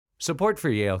Support for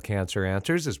Yale Cancer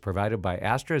Answers is provided by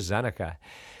AstraZeneca,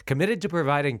 committed to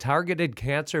providing targeted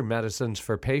cancer medicines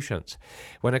for patients.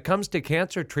 When it comes to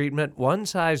cancer treatment, one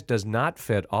size does not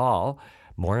fit all.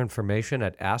 More information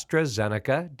at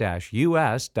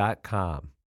AstraZeneca-US.com.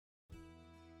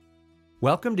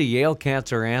 Welcome to Yale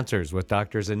Cancer Answers with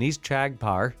Drs. Anees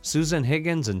Chagpar, Susan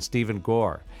Higgins, and Stephen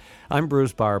Gore. I'm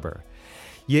Bruce Barber.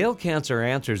 Yale Cancer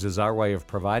Answers is our way of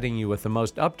providing you with the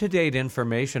most up-to-date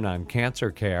information on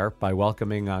cancer care by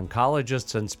welcoming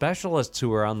oncologists and specialists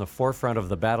who are on the forefront of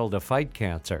the battle to fight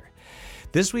cancer.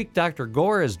 This week, Dr.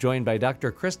 Gore is joined by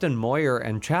Dr. Kristen Moyer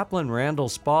and Chaplain Randall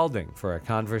Spalding for a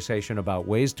conversation about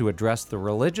ways to address the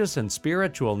religious and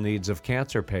spiritual needs of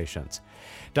cancer patients.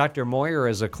 Dr. Moyer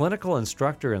is a clinical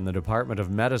instructor in the Department of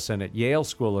Medicine at Yale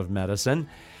School of Medicine.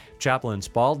 Chaplain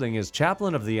Spalding is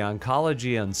chaplain of the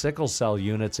oncology and sickle cell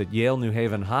units at Yale New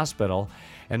Haven Hospital,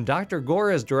 and Dr. Gore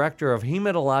is director of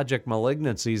hematologic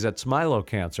malignancies at Smilow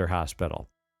Cancer Hospital.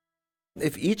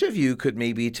 If each of you could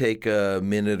maybe take a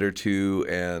minute or two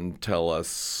and tell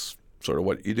us sort of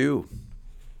what you do.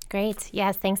 Great.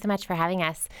 Yes, thanks so much for having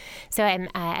us. So I'm,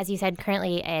 as you said,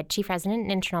 currently a chief resident in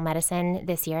internal medicine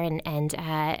this year,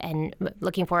 and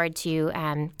looking forward to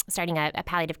starting a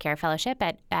palliative care fellowship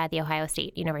at The Ohio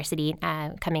State University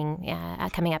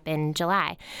coming up in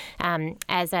July.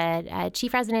 As a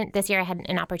chief resident this year, I had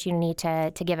an opportunity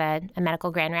to give a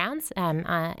medical grand rounds,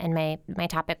 and my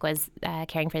topic was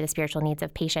caring for the spiritual needs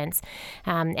of patients.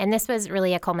 And this was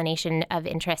really a culmination of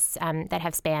interests that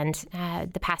have spanned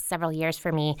the past several years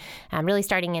for me. Really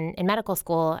starting in medical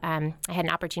school, I had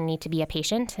an opportunity to be a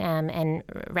patient and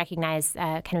recognize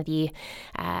kind of the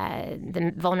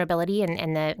vulnerability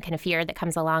and the kind of fear that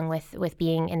comes along with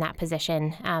being in that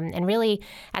position. And really,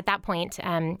 at that point,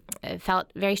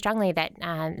 felt very strongly that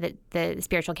the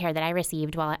spiritual care that I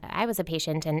received while I was a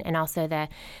patient, and also the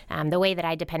way that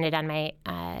I depended on my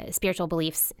spiritual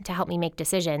beliefs to help me make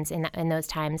decisions in those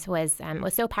times was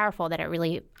so powerful that it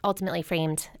really ultimately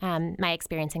framed my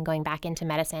experience in going back into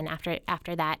medicine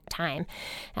after that time.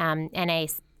 And I,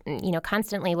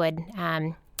 constantly would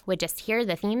just hear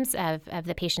the themes of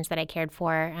the patients that I cared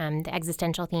for, the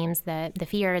existential themes, the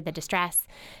fear, the distress,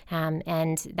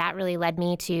 and that really led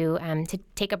me to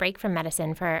take a break from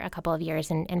medicine for a couple of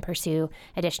years and pursue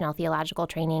additional theological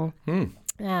training.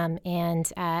 And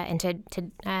to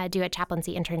do a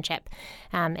chaplaincy internship.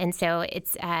 And so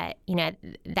it's,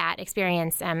 that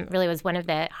experience really was one of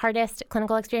the hardest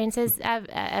clinical experiences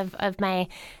of my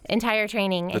entire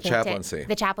training.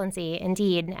 The chaplaincy,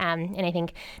 indeed. And I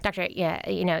think Dr.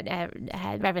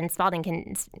 Reverend Spalding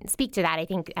can speak to that. I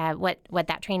think what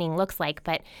that training looks like,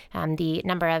 but the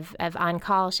number of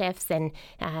on-call shifts and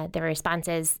the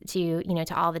responses to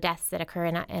all the deaths that occur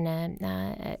in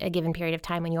a given period of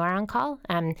time when you are on call.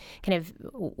 Kind of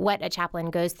what a chaplain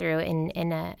goes through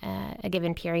in a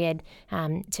given period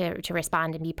to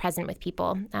respond and be present with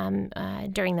people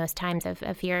during those times of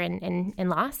fear and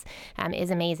loss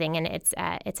is amazing. And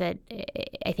I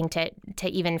think to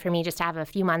even for me just to have a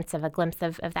few months of a glimpse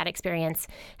of that experience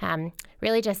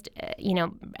really just,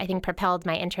 I think propelled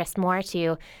my interest more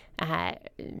to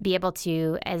be able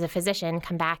to, as a physician,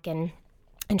 come back and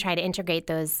try to integrate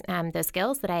those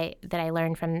skills that I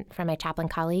learned from my chaplain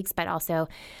colleagues, but also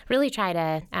really try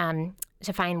to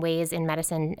find ways in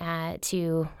medicine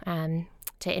to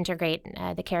integrate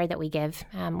the care that we give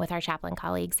with our chaplain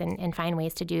colleagues and find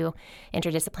ways to do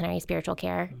interdisciplinary spiritual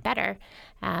care better.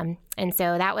 And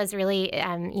so that was really,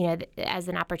 as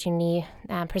an opportunity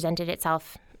presented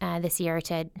itself this year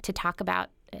to talk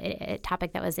about a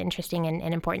topic that was interesting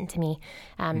and important to me.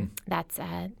 That's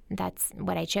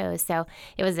what I chose. So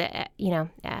it was a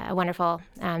wonderful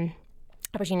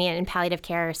opportunity, and palliative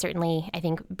care certainly, I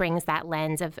think, brings that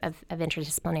lens of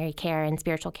interdisciplinary care and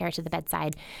spiritual care to the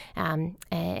bedside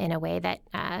in a way that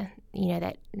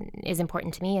that is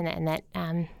important to me, and that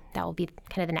will be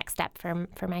kind of the next step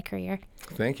for my career.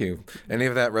 Thank you. Any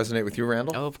of that resonate with you,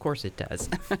 Randall? Oh, of course it does.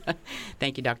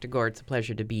 Thank you, Dr. Gore. It's a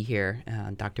pleasure to be here,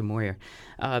 Dr. Moyer.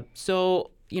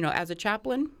 So, as a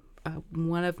chaplain,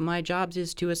 one of my jobs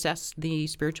is to assess the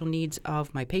spiritual needs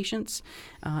of my patients,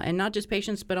 and not just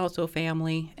patients, but also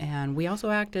family. And we also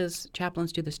act as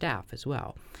chaplains to the staff as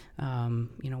well.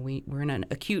 We're in an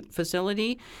acute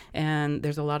facility, and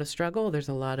there's a lot of struggle, there's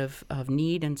a lot of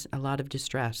need, and a lot of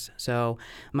distress. So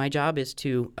my job is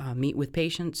to meet with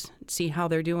patients, see how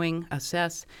they're doing,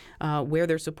 assess where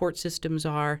their support systems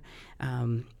are,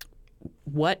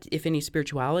 what, if any,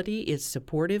 spirituality is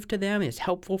supportive to them, is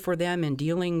helpful for them in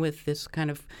dealing with this kind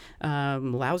of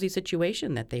lousy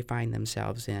situation that they find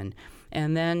themselves in.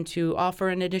 And then to offer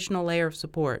an additional layer of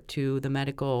support to the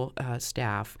medical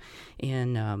staff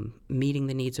in meeting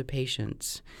the needs of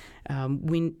patients.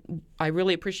 I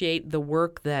really appreciate the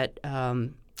work that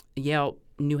Yale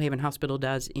New Haven Hospital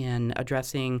does in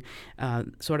addressing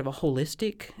sort of a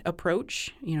holistic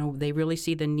approach. They really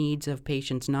see the needs of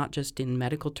patients not just in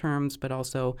medical terms, but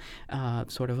also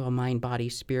sort of a mind, body,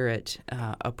 spirit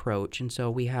approach. And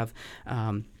so we have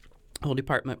whole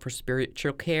department for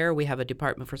spiritual care. We have a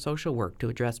department for social work to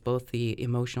address both the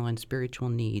emotional and spiritual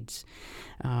needs.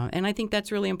 And I think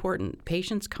that's really important.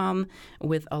 Patients come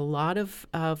with a lot of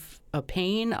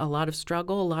pain, a lot of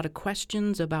struggle, a lot of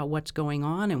questions about what's going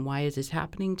on and why is this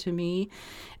happening to me.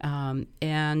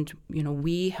 And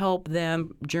we help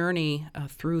them journey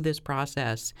through this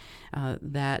process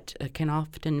that can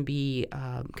often be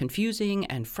confusing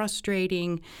and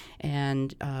frustrating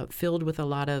and filled with a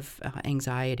lot of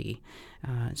anxiety.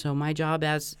 So my job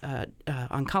as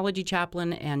oncology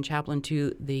chaplain and chaplain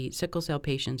to the sickle cell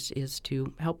patients is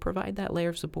to help provide that layer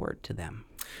of support to them.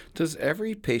 Does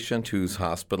every patient who's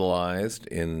hospitalized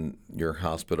in your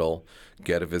hospital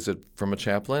get a visit from a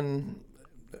chaplain,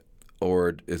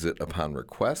 or is it upon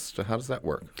request? How does that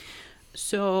work?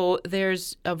 So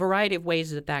there's a variety of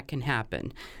ways that can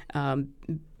happen.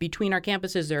 Between our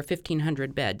campuses, there are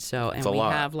 1,500 beds, and we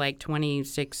have like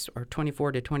 26 or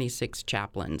 24 to 26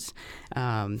 chaplains.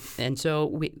 And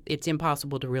so it's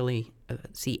impossible to really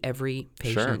see every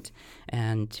patient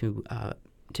and to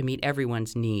meet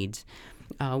everyone's needs.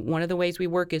 One of the ways we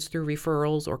work is through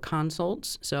referrals or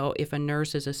consults. So if a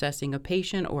nurse is assessing a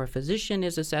patient or a physician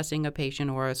is assessing a patient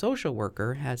or a social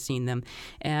worker has seen them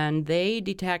and they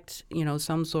detect,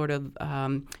 some sort of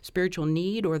spiritual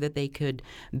need or that they could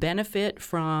benefit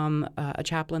from a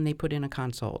chaplain, they put in a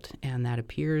consult and that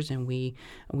appears and we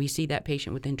see that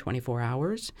patient within 24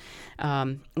 hours.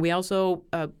 We also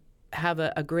have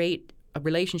a great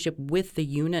relationship with the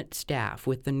unit staff,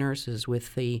 with the nurses,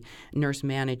 with the nurse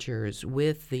managers,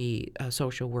 with the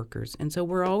social workers. And so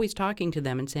we're always talking to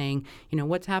them and saying,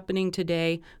 what's happening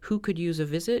today? Who could use a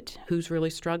visit? Who's really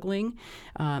struggling?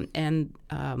 And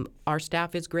our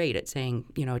staff is great at saying,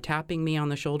 tapping me on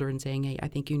the shoulder and saying, hey, I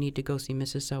think you need to go see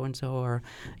Mrs. So-and-so, or,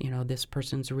 this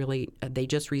person's really, they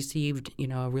just received,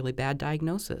 a really bad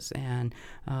diagnosis and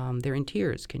they're in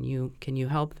tears. Can you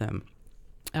help them?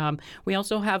 We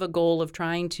also have a goal of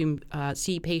trying to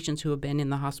see patients who have been in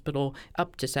the hospital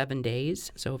up to 7 days.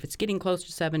 So if it's getting close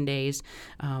to 7 days,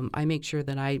 I make sure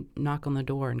that I knock on the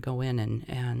door and go in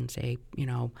and say,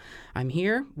 I'm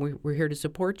here. We're here to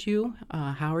support you.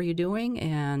 How are you doing?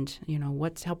 And,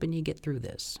 what's helping you get through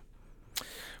this?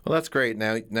 Well, that's great.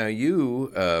 Now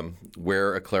you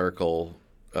wear a clerical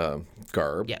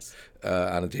garb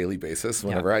on a daily basis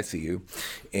whenever I see you.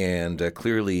 And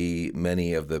clearly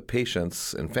many of the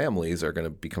patients and families are going to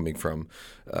be coming from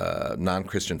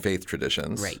non-Christian faith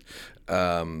traditions. Right.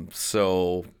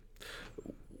 So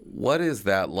what is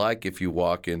that like if you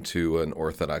walk into an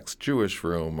Orthodox Jewish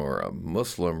room or a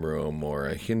Muslim room or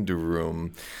a Hindu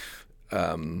room?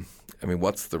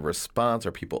 What's the response?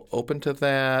 Are people open to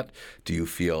that? Do you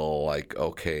feel like,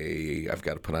 okay, I've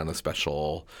got to put on a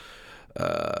special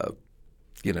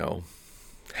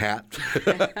hat,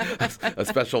 a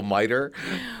special miter?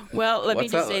 Well, let me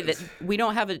just say that we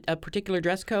don't have a particular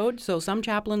dress code. So some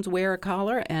chaplains wear a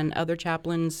collar and other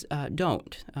chaplains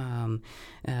don't.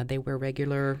 They wear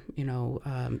regular,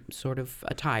 sort of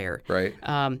attire. Right.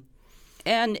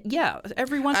 And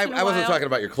every once in a while. I wasn't talking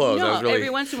about your clothes. No, I was really...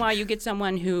 every once in a while you get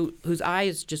someone whose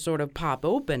eyes just sort of pop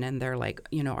open and they're like,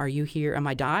 are you here? Am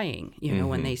I dying?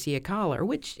 When they see a collar,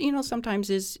 which,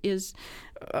 sometimes is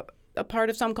a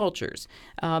part of some cultures.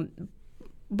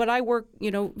 But I work,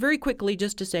 very quickly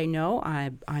just to say, no,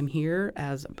 I'm here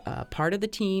as a part of the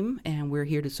team, and we're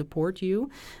here to support you.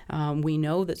 We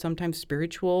know that sometimes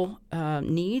spiritual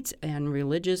needs and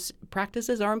religious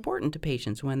practices are important to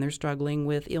patients when they're struggling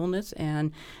with illness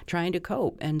and trying to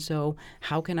cope. And so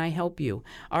how can I help you?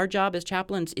 Our job as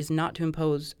chaplains is not to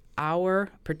impose our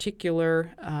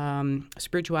particular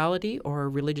spirituality or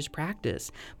religious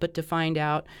practice, but to find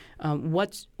out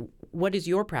what is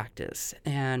your practice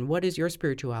and what is your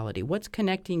spirituality? What's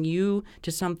connecting you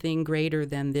to something greater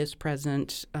than this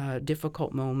present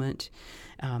difficult moment?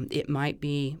 It might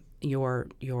be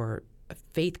your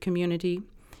faith community.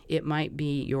 It might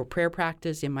be your prayer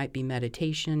practice. It might be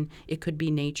meditation. It could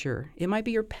be nature. It might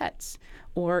be your pets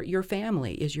or your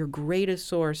family is your greatest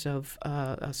source of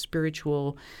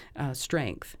spiritual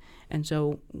strength. And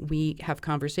so we have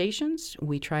conversations.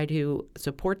 We try to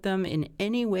support them in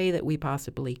any way that we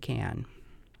possibly can.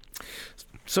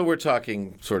 So we're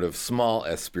talking sort of small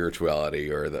s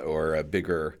spirituality or a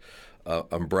bigger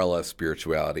umbrella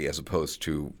spirituality as opposed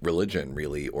to religion,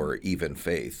 really, or even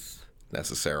faith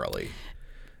necessarily.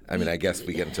 I mean, I guess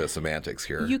we get into semantics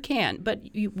here. You can, but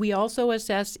we also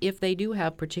assess if they do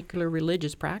have particular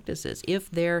religious practices, if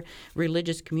their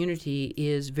religious community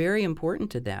is very important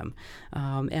to them.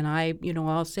 And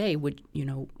I'll say,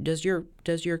 does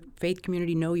your faith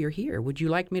community know you're here? Would you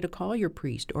like me to call your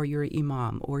priest or your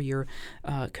imam or your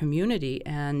community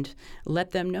and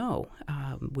let them know?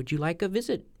 Would you like a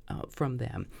visit from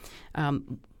them?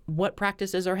 What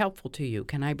practices are helpful to you?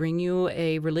 Can I bring you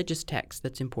a religious text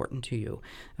that's important to you?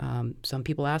 Some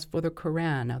people ask for the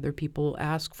Quran. Other people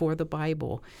ask for the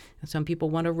Bible. Some people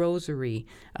want a rosary.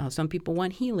 Some people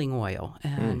want healing oil.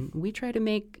 And we try to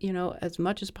make, as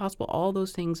much as possible, all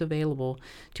those things available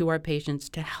to our patients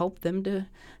to help them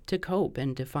to cope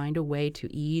and to find a way to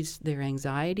ease their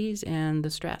anxieties and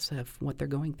the stress of what they're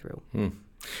going through.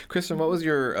 Kristen, what was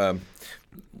your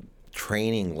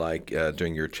training like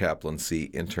during your chaplaincy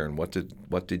intern? What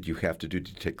did you have to do? Did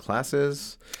you take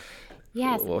classes?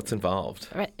 Yes. What's involved?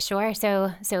 Sure.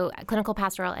 So clinical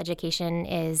pastoral education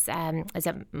is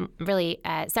really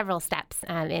several steps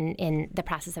in the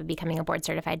process of becoming a board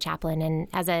certified chaplain. And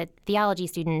as a theology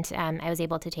student, I was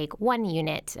able to take one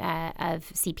unit of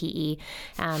CPE,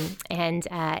 and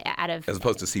out of as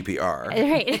opposed to CPR.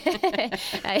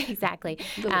 Right. Exactly.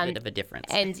 A little bit of a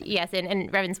difference. And yes, and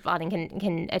Reverend Spalding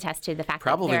can attest to the fact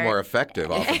probably that more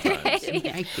effective oftentimes.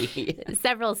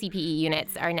 Several CPE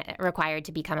units are required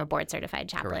to become a board certified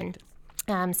chaplain. Correct.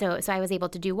 So I was able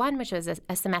to do one, which was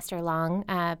a semester-long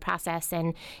process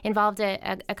and involved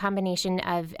a combination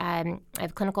of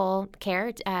clinical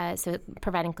care, so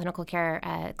providing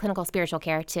clinical spiritual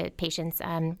care to patients.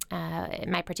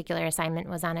 My particular assignment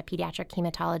was on a pediatric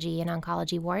hematology and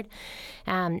oncology ward.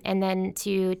 And then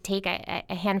to take a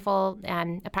handful,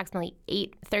 approximately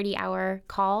 8 30-hour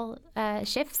call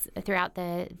shifts throughout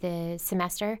the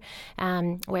semester,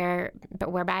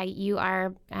 whereby you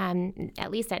are,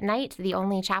 at least at night, the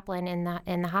only chaplain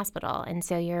in the hospital, and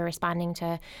so you're responding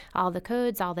to all the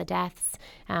codes, all the deaths,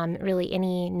 really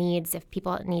any needs. If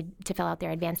people need to fill out their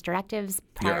advanced directives,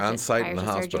 you're on site in the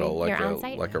hospital,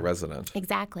 surgery, like a resident.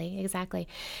 Exactly.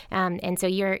 And so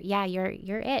you're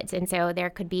it. And so there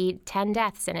could be 10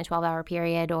 deaths in a 12-hour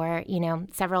period, or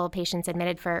several patients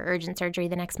admitted for urgent surgery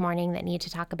the next morning that need to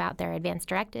talk about their advanced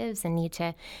directives and need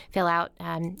to fill out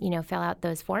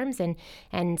those forms,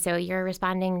 and so you're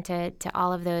responding to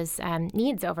all of those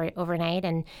needs overnight,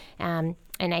 and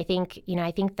I think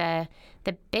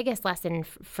the biggest lesson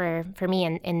for me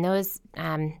in those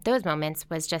moments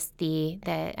was just the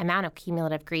amount of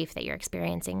cumulative grief that you're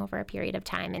experiencing over a period of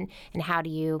time, and how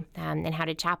do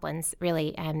chaplains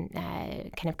really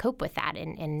kind of cope with that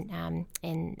in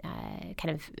kind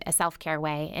of a self-care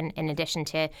way, in addition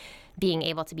to being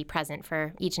able to be present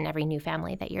for each and every new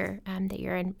family that you're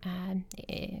kind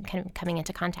of coming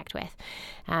into contact with.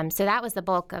 So that was the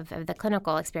bulk of the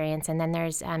clinical experience, and then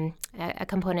there's a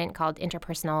component called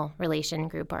interpersonal relation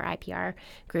group, or IPR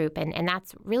group, and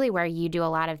that's really where you do a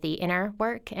lot of the inner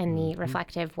work and the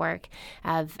reflective work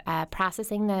of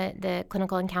processing the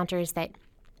clinical encounters that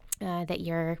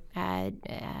you're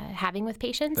having with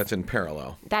patients. That's in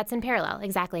parallel. That's in parallel,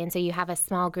 exactly. And so you have a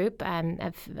small group.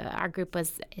 Our group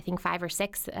was, I think, 5 or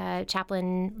 6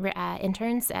 chaplain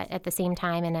interns at the same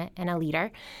time, and a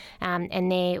leader.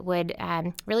 And they would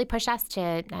really push us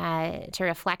to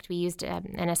reflect. We used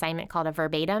an assignment called a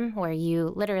verbatim, where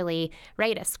you literally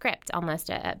write a script,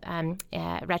 almost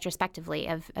retrospectively,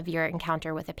 of your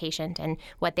encounter with a patient and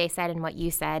what they said and what you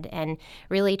said, and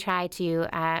really try to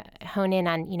hone in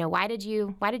on, why did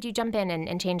you jump in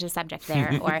and change the subject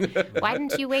there, or why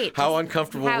didn't you wait? How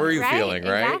uncomfortable were you feeling,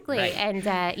 right? Exactly. Right.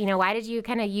 And why did you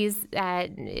kind of use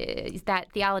that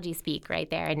theology speak right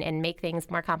there and make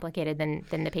things more complicated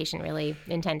than the patient really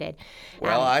intended?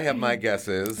 Well, I have my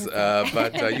guesses,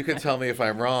 but you can tell me if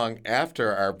I'm wrong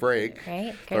after our break.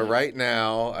 Right. But right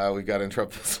now, we've got to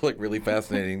interrupt this really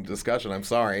fascinating discussion, I'm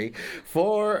sorry,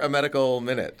 for a medical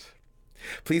minute.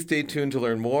 Please stay tuned to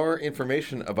learn more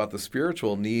information about the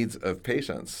spiritual needs of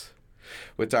patients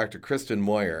with Dr. Kristen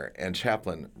Moyer and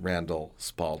Chaplain Randall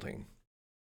Spalding.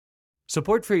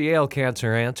 Support for Yale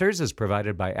Cancer Answers is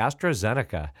provided by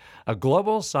AstraZeneca, a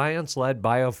global science-led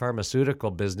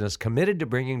biopharmaceutical business committed to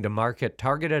bringing to market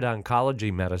targeted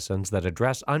oncology medicines that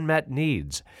address unmet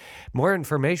needs. More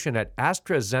information at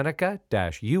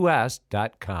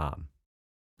AstraZeneca-US.com.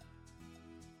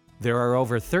 There are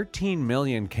over 13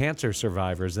 million cancer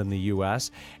survivors in the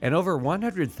U.S. and over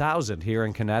 100,000 here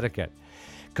in Connecticut.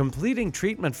 Completing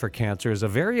treatment for cancer is a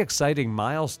very exciting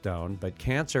milestone, but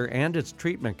cancer and its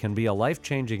treatment can be a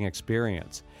life-changing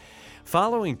experience.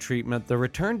 Following treatment, the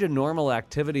return to normal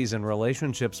activities and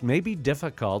relationships may be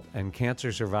difficult, and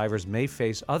cancer survivors may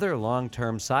face other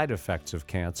long-term side effects of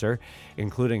cancer,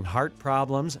 including heart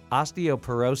problems,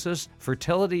 osteoporosis,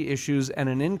 fertility issues, and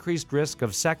an increased risk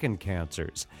of second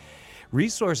cancers.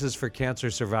 Resources for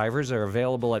cancer survivors are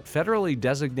available at federally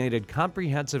designated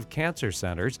comprehensive cancer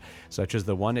centers, such as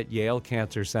the one at Yale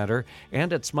Cancer Center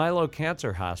and at Smilow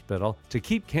Cancer Hospital, to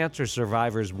keep cancer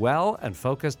survivors well and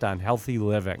focused on healthy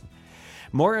living.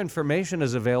 More information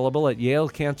is available at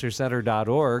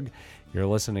yalecancercenter.org. You're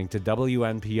listening to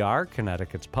WNPR,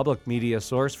 Connecticut's public media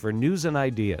source for news and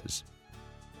ideas.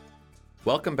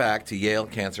 Welcome back to Yale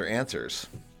Cancer Answers.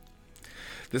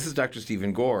 This is Dr.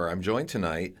 Stephen Gore. I'm joined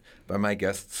tonight by my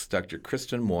guests, Dr.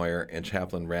 Kristen Moyer and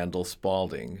Chaplain Randall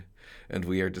Spalding, and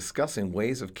we are discussing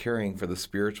ways of caring for the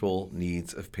spiritual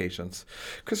needs of patients.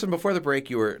 Kristen, before the break,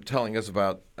 you were telling us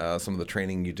about some of the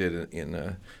training you did in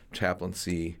a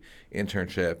chaplaincy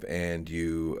internship, and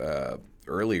you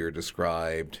earlier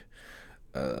described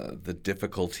the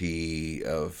difficulty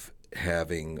of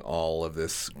having all of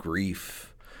this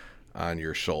grief on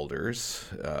your shoulders,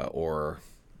 or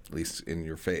at least in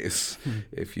your face,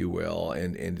 if you will,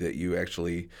 and that you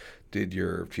actually did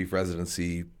your chief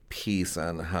residency piece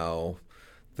on how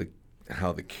the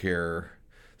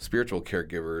spiritual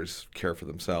caregivers care for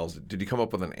themselves. Did you come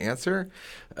up with an answer?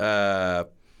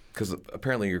 Because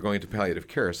apparently you're going to palliative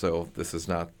care, so this is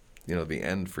not, the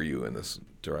end for you in this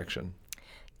direction.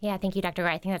 Yeah, thank you, Dr.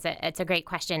 Gore. I think it's a great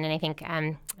question, and I think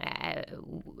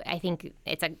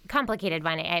it's a complicated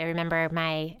one. I remember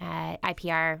my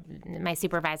IPR, my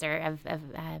supervisor of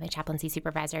my chaplaincy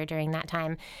supervisor during that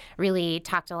time, really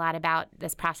talked a lot about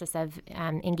this process of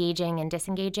engaging and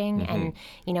disengaging, and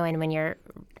and when you're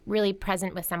really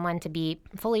present with someone, to be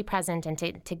fully present and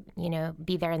to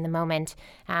be there in the moment,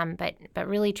 but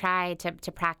really try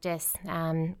to practice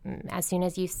as soon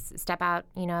as you step out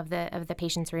of the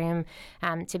patient's room,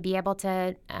 to be able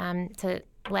to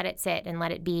let it sit and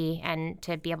let it be, and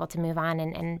to be able to move on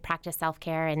and practice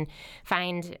self-care and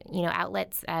find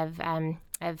outlets of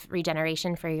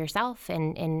regeneration for yourself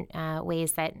in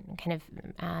ways that kind of,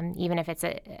 even if it's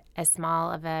as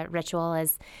small of a ritual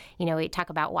as, we talk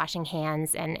about washing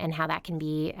hands and how that can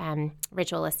be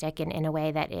ritualistic in a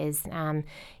way that is,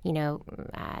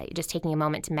 just taking a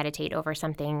moment to meditate over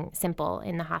something simple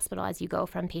in the hospital as you go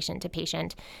from patient to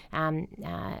patient,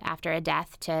 after a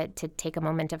death, to take a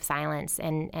moment of silence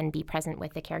and be present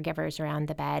with the caregivers around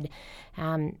the bed,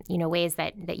 ways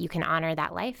that you can honor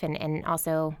that life and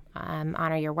also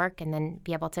honor your work, and then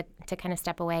be able to kind of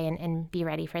step away and be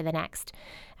ready for the next.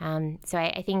 So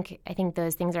I think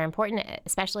those things are important,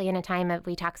 especially in a time of,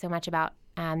 we talk so much about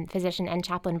physician and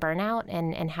chaplain burnout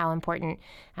and how important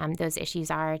those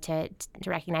issues are to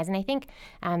recognize. And I think,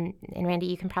 and Randy,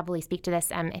 you can probably speak to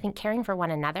this, I think caring for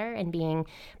one another and being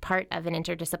part of an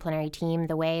interdisciplinary team,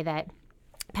 the way that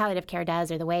palliative care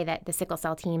does, or the way that the sickle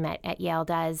cell team at Yale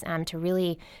does, to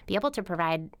really be able to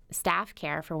provide staff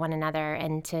care for one another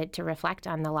and to reflect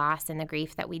on the loss and the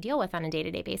grief that we deal with on a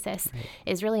day-to-day basis, right,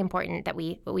 is really important that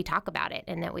we talk about it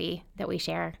and that we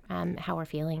share how we're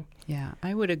feeling. Yeah,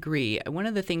 I would agree. One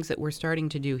of the things that we're starting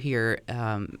to do here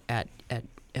at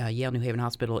Yale New Haven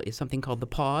Hospital is something called the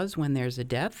pause when there's a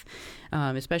death,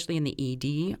 especially in the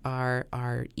ED.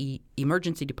 Our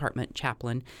emergency department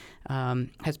chaplain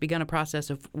has begun a process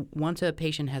of, once a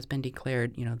patient has been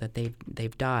declared, that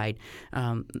they've died,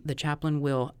 the chaplain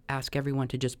will ask everyone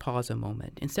to just pause a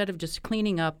moment. Instead of just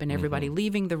cleaning up and everybody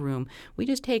leaving the room, we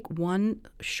just take one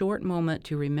short moment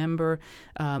to remember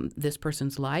this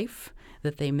person's life,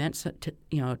 that they meant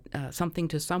something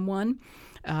to someone.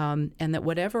 And that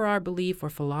whatever our belief or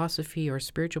philosophy or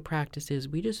spiritual practice is,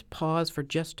 we just pause for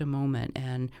just a moment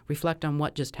and reflect on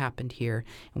what just happened here.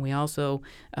 And we also,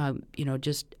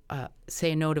 just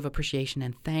say a note of appreciation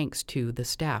and thanks to the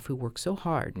staff who work so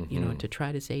hard, to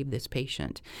try to save this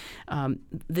patient.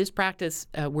 This practice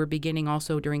we're beginning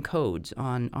also during codes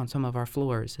on some of our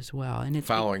floors as well. And it's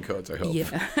following codes, I hope.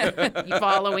 Yeah,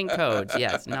 following codes,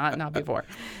 yes, not before.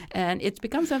 And it's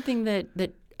become something that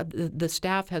the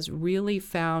staff has really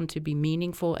found to be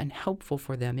meaningful and helpful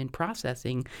for them in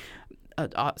processing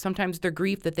sometimes their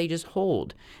grief that they just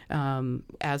hold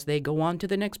as they go on to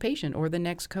the next patient or the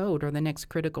next code or the next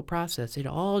critical process. It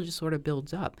all just sort of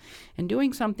builds up. And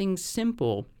doing something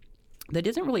simple that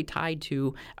isn't really tied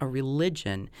to a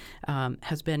religion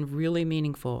has been really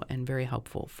meaningful and very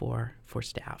helpful for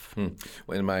staff.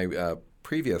 In my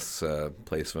previous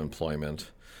place of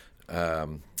employment,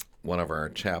 one of our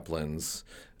chaplains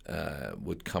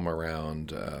would come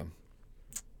around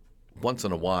once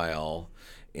in a while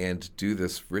and do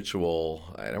this ritual.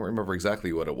 I don't remember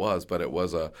exactly what it was, but it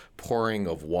was a pouring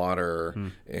of water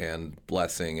and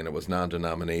blessing, and it was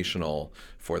non-denominational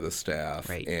for the staff.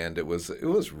 Right. And it was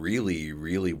really,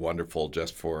 really wonderful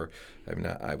just for, I mean,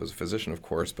 I was a physician, of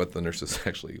course, but the nurses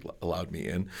actually allowed me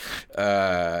in.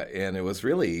 And it was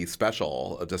really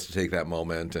special just to take that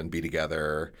moment and be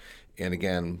together. And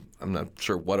again, I'm not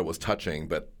sure what it was touching,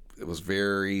 but it was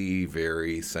very,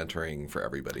 very centering for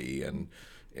everybody and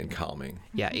calming.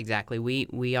 Yeah, exactly.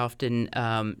 We often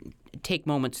take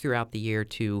moments throughout the year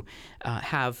to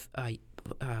have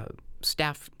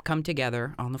staff come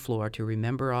together on the floor to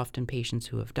remember often patients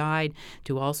who have died,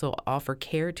 to also offer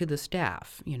care to the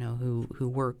staff, who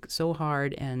work so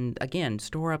hard and, again,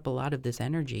 store up a lot of this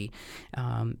energy.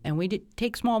 And we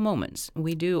take small moments.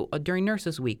 We do, during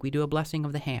Nurses Week, we do a blessing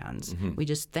of the hands. Mm-hmm. We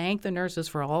just thank the nurses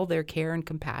for all their care and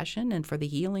compassion and for the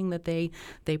healing that they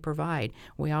provide.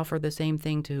 We offer the same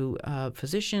thing to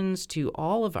physicians, to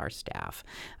all of our staff.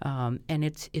 And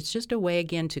it's just a way,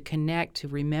 again, to connect, to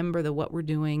remember that what we're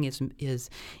doing is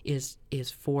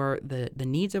for the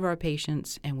needs of our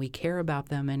patients, and we care about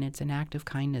them, and it's an act of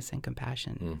kindness and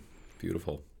compassion.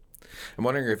 Beautiful. I'm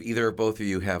wondering if either or both of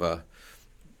you have a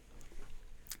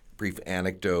brief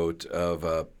anecdote of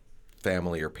a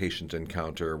family or patient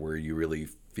encounter where you really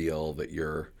feel that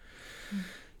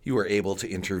you were able to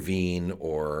intervene,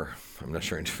 or I'm not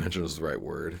sure intervention is the right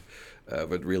word,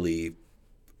 but really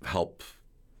help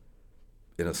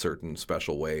in a certain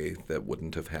special way that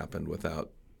wouldn't have happened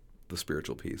without the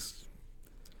spiritual piece.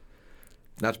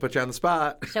 Not to put you on the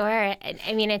spot. Sure.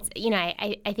 I mean, it's,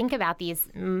 I think about these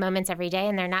moments every day,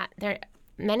 and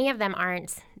many of them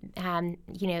aren't,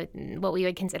 what we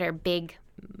would consider big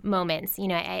moments.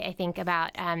 I think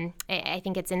about, I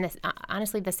think it's in this,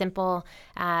 honestly, the simple,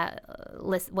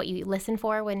 what you listen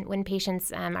for when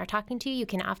patients are talking to you. You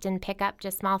can often pick up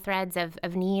just small threads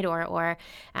of need or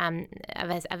of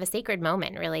a sacred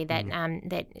moment, really, that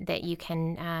that you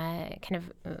can kind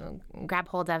of grab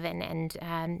hold of. And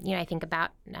I think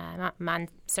about, I'm on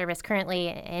service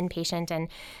currently inpatient, and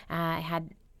I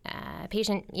had a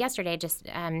patient yesterday just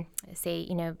say,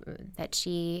 that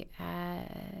she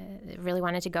really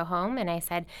wanted to go home. And I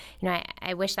said,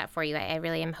 I wish that for you. I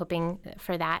really am hoping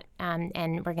for that.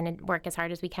 And we're going to work as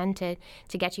hard as we can to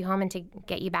get you home and to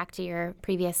get you back to your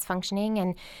previous functioning.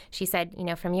 And she said,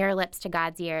 from your lips to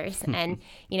God's ears. And,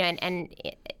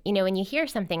 when you hear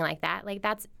something like that,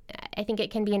 that's, I think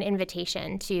it can be an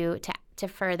invitation to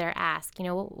further ask,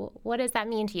 what does that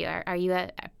mean to you? Are you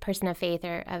a person of faith,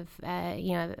 or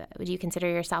would you consider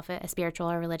yourself a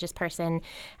spiritual or religious person?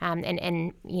 I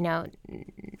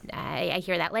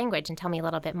hear that language, and tell me a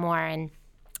little bit more.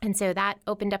 And so that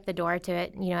opened up the door to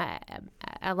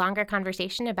a longer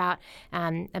conversation about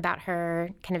her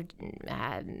kind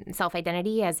of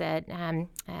self-identity as a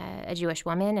Jewish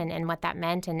woman, and what that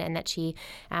meant, and that she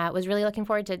was really looking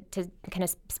forward to kind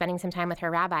of spending some time with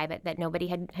her rabbi, but that nobody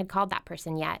had called that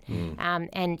person yet.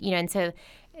 And so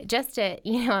just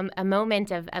a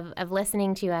moment of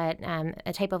listening to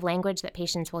a type of language that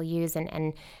patients will use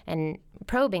and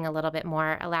probing a little bit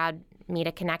more allowed me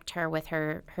to connect her with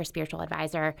her spiritual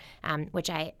advisor, which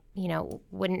I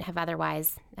wouldn't have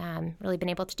otherwise really been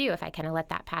able to do if I kind of let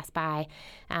that pass by.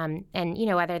 And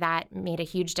whether that made a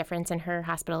huge difference in her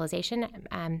hospitalization,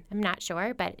 I'm not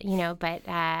sure, but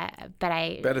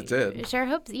I bet it did. Sure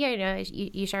hope.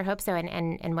 You sure hope so,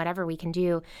 and whatever we can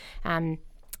do.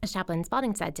 As Chaplain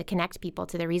Spalding said, to connect people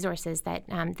to the resources that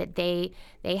that they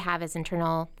have as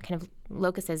internal kind of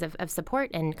locuses of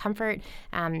support and comfort.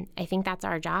 I think that's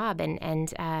our job,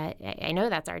 and I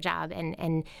know that's our job.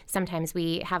 And sometimes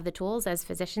we have the tools as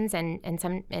physicians, and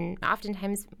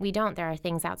oftentimes we don't. There are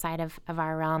things outside of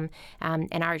our realm,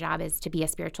 and our job is to be a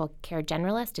spiritual care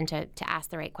generalist and to ask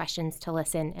the right questions, to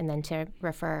listen, and then to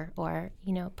refer or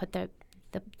put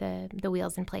the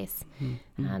wheels in place,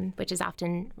 which is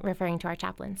often referring to our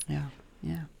chaplains.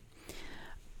 Yeah.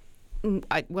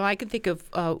 I can think of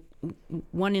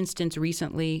one instance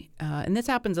recently, and this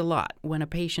happens a lot when a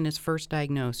patient is first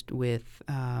diagnosed with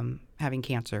having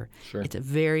cancer. Sure. It's a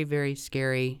very, very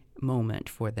scary moment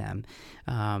for them.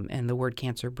 And the word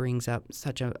cancer brings up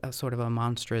such a sort of a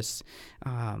monstrous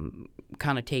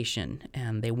connotation,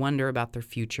 and they wonder about their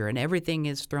future, and everything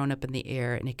is thrown up in the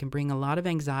air, and it can bring a lot of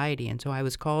anxiety. And so I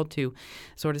was called to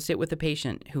sort of sit with a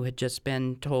patient who had just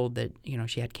been told that,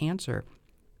 she had cancer.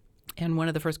 And one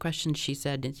of the first questions she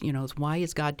said is, is why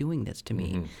is God doing this to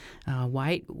me?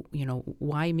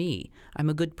 Why me? I'm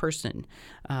a good person.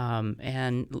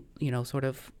 And, sort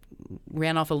of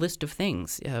ran off a list of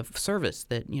things of service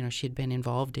that, she had been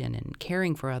involved in and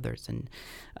caring for others. And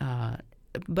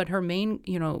but her main,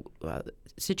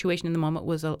 situation in the moment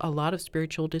was a lot of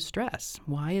spiritual distress.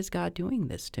 Why is God doing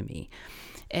this to me?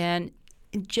 And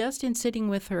just in sitting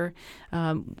with her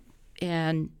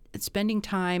and spending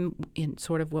time in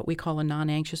sort of what we call a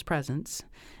non-anxious presence,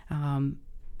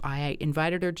 I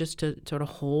invited her just to sort of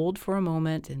hold for a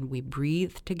moment, and we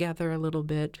breathed together a little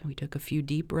bit. We took a few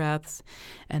deep breaths.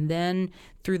 And then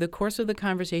through the course of the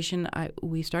conversation,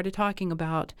 we started talking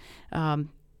about,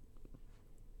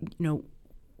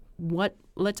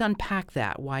 let's unpack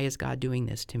that. Why is God doing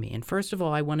this to me? And first of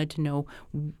all, I wanted to know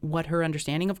what her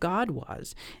understanding of God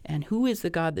was and who is the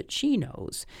God that she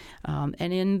knows.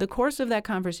 And in the course of that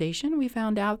conversation, we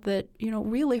found out that,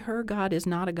 really her God is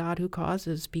not a God who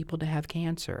causes people to have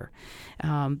cancer.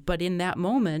 But in that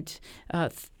moment,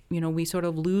 we sort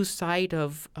of lose sight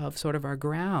of sort of our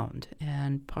ground.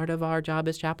 And part of our job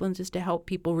as chaplains is to help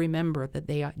people remember that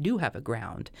they do have a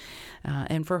ground.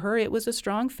 And for her, it was a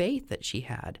strong faith that she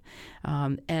had.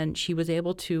 And she was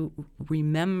able to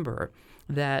remember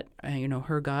that,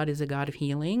 her God is a God of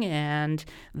healing, and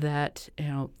that,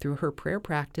 through her prayer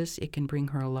practice, it can bring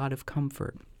her a lot of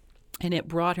comfort. And it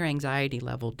brought her anxiety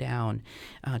level down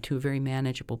to a very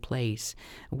manageable place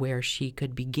where she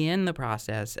could begin the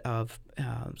process of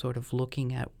sort of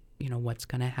looking at, what's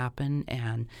going to happen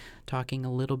and talking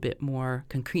a little bit more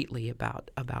concretely about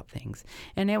things.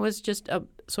 And it was just a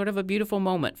sort of a beautiful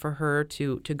moment for her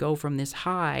to go from this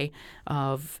high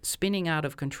of spinning out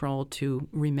of control to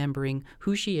remembering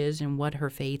who she is and what her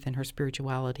faith and her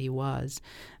spirituality was.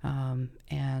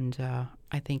 And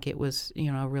I think it was,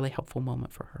 a really helpful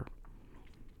moment for her.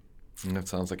 That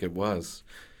sounds like it was.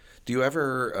 Do you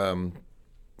ever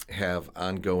have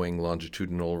ongoing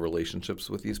longitudinal relationships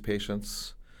with these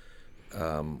patients?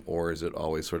 Or is it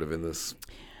always sort of in this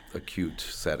acute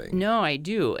setting? No, I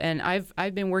do. And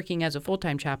I've been working as a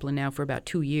full-time chaplain now for about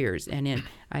 2 years. And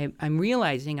I'm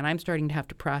realizing, and I'm starting to have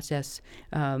to process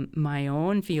my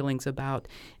own feelings about,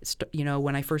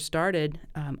 when I first started,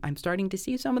 I'm starting to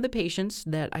see some of the patients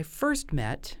that I first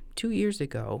met 2 years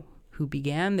ago who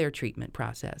began their treatment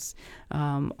process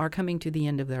are coming to the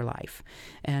end of their life.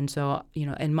 And so,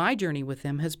 and my journey with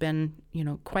them has been,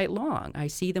 quite long. I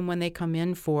see them when they come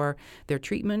in for their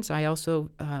treatments. I also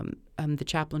am the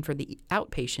chaplain for the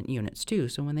outpatient units too.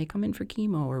 So when they come in for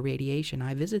chemo or radiation,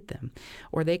 I visit them.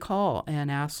 Or they call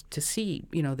and ask to see,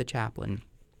 the chaplain.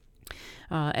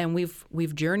 And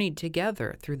we've journeyed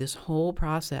together through this whole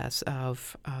process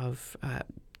of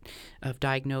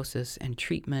diagnosis and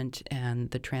treatment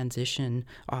and the transition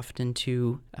often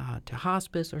to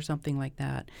hospice or something like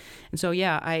that. And so,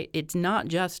 it's not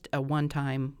just a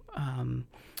one-time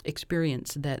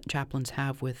experience that chaplains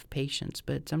have with patients,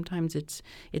 but sometimes it's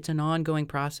an ongoing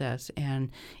process,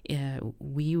 and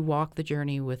we walk the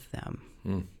journey with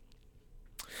them.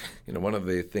 One of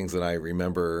the things that I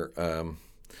remember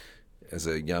as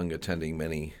a young attending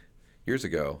many years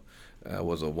ago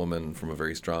was a woman from a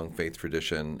very strong faith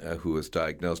tradition who was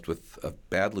diagnosed with a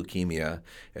bad leukemia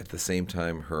at the same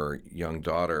time her young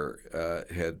daughter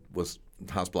was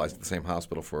hospitalized at the same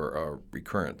hospital for a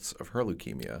recurrence of her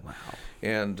leukemia. Wow.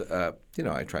 And,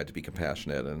 I tried to be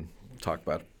compassionate and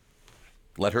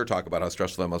let her talk about how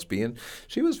stressful that must be. And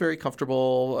she was very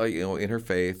comfortable, in her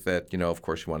faith that, of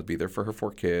course she wanted to be there for her 4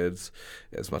 kids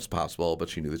as much as possible, but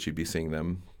she knew that she'd be seeing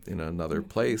them in another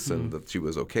place and that she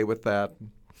was okay with that.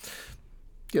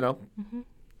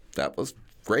 That was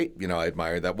great. I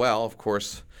admired that. Well,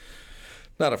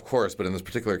 not of course, but in this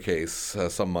particular case,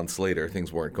 some months later,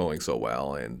 things weren't going so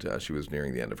well, and she was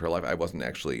nearing the end of her life. I wasn't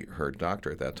actually her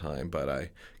doctor at that time, but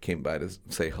I came by to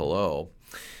say hello.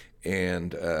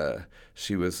 And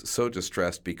she was so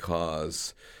distressed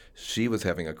because she was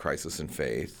having a crisis in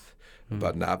faith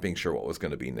about not being sure what was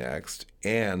going to be next.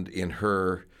 And in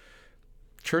her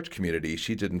church community,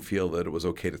 she didn't feel that it was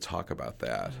okay to talk about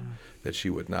that, that she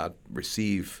would not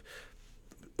receive.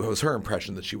 It was her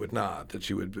impression that she would not,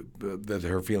 that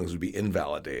her feelings would be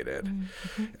invalidated.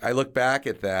 Mm-hmm. I look back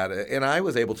at that, and I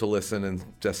was able to listen and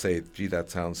just say, gee, that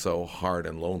sounds so hard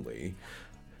and lonely.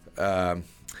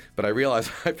 But I realized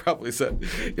I probably said,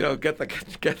 get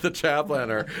the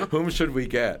chaplain, or whom should we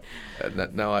get?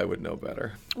 And now I would know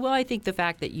better. Well, I think the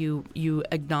fact that you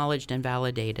acknowledged and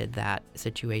validated that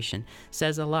situation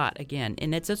says a lot. Again,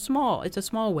 and it's a small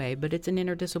way, but it's an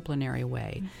interdisciplinary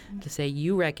way to say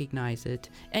you recognize it.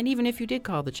 And even if you did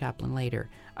call the chaplain later,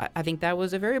 I think that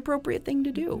was a very appropriate thing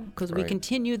to do, because we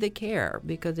continue the care,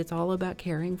 because it's all about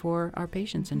caring for our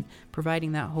patients and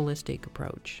providing that holistic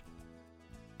approach.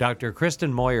 Dr.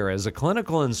 Kristen Moyer is a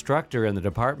clinical instructor in the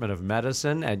Department of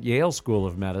Medicine at Yale School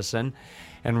of Medicine,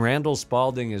 and Randall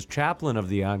Spalding is chaplain of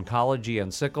the Oncology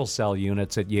and Sickle Cell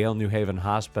Units at Yale New Haven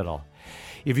Hospital.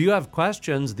 If you have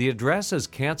questions, the address is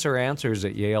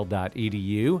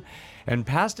canceranswers@yale.edu, and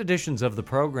past editions of the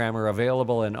program are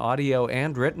available in audio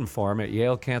and written form at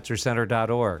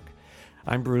yalecancercenter.org.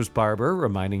 I'm Bruce Barber,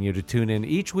 reminding you to tune in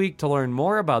each week to learn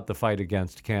more about the fight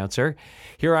against cancer,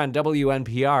 here on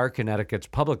WNPR, Connecticut's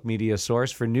public media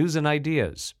source for news and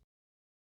ideas.